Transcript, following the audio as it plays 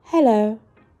Hello,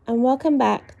 and welcome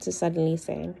back to Suddenly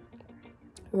Sane.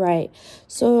 Right,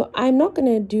 so I'm not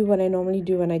gonna do what I normally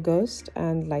do when I ghost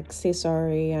and say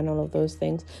sorry and all of those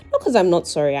things. Not because I'm not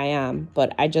sorry, I am,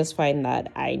 but I just find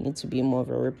that I need to be more of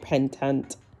a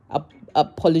repentant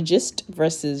apologist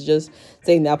versus just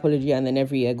saying the apology and then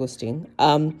every year ghosting.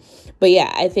 But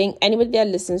yeah, I think anybody that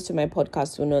listens to my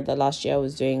podcast will know that last year I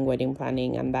was doing wedding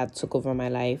planning and that took over my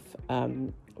life.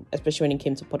 Especially when it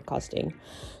came to podcasting.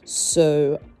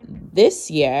 So this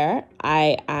year,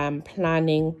 I am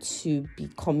planning to be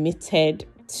committed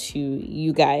to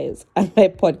you guys and my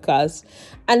podcast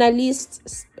and at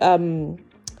least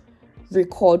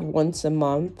record once a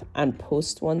month and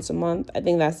post once a month. I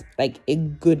think that's a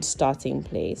good starting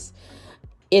place.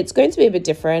 It's going to be a bit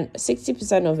different.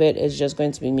 60% of it is just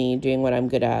going to be me doing what I'm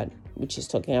good at, which is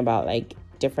talking about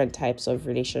different types of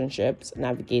relationships,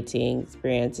 navigating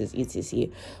experiences, etc.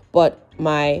 But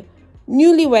my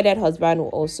newly wedded husband will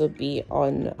also be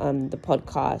on the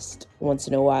podcast once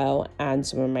in a while, and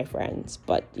some of my friends.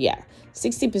 But yeah,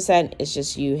 60% is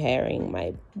just you hearing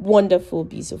my wonderful,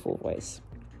 beautiful voice.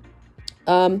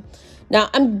 Now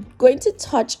I'm going to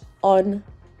touch on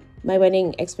my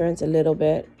wedding experience a little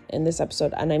bit in this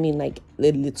episode, and I mean a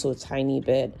little tiny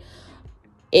bit.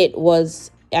 It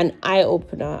was an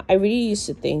eye-opener. I really used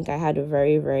to think I had a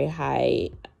very, very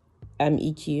high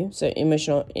EQ, so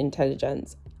emotional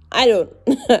intelligence. I don't.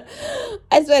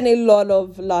 I spent a lot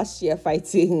of last year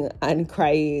fighting and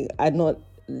crying and not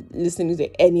listening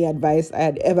to any advice I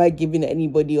had ever given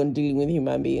anybody on dealing with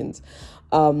human beings.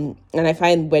 And I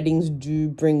find weddings do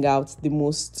bring out the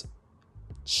most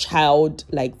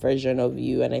childlike version of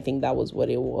you, and I think that was what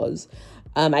it was.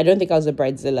 I don't think I was a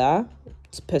bridezilla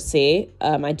per se.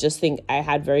 I just think I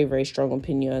had very, very strong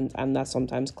opinions, and that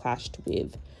sometimes clashed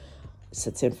with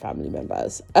certain family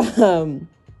members.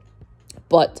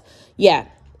 But yeah,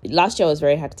 last year was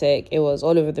very hectic. It was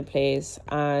all over the place,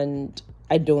 and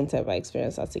I don't ever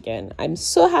experience that again. I'm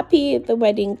so happy the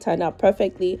wedding turned out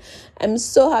perfectly. I'm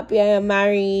so happy I am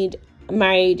married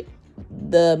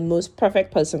the most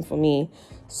perfect person for me.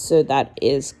 So that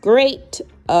is great.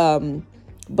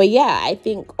 But yeah, I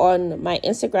think on my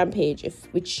Instagram page,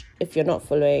 if you're not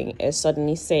following, is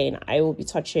Suddenly Sane, I will be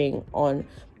touching on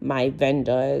my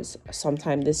vendors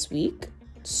sometime this week.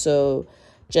 So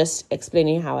just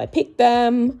explaining how I picked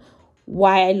them,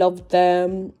 why I loved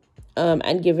them,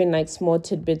 and giving small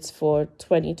tidbits for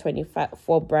 2025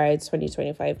 for brides,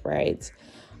 2025 brides.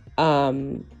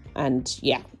 And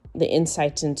yeah, the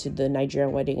insight into the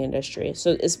Nigerian wedding industry.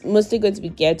 So it's mostly going to be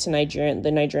geared to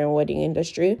the Nigerian wedding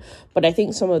industry, but I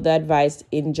think some of the advice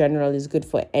in general is good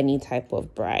for any type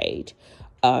of bride,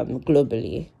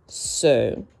 globally.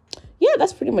 So yeah,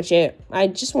 that's pretty much it. I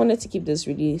just wanted to keep this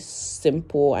really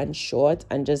simple and short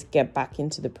and just get back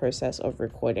into the process of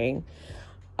recording.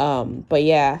 But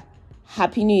yeah,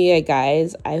 Happy New Year,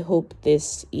 guys. I hope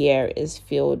this year is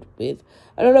filled with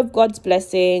a lot of God's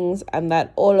blessings and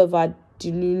that all of our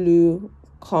Delulu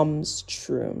comes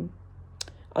true.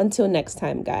 Until next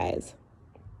time, guys.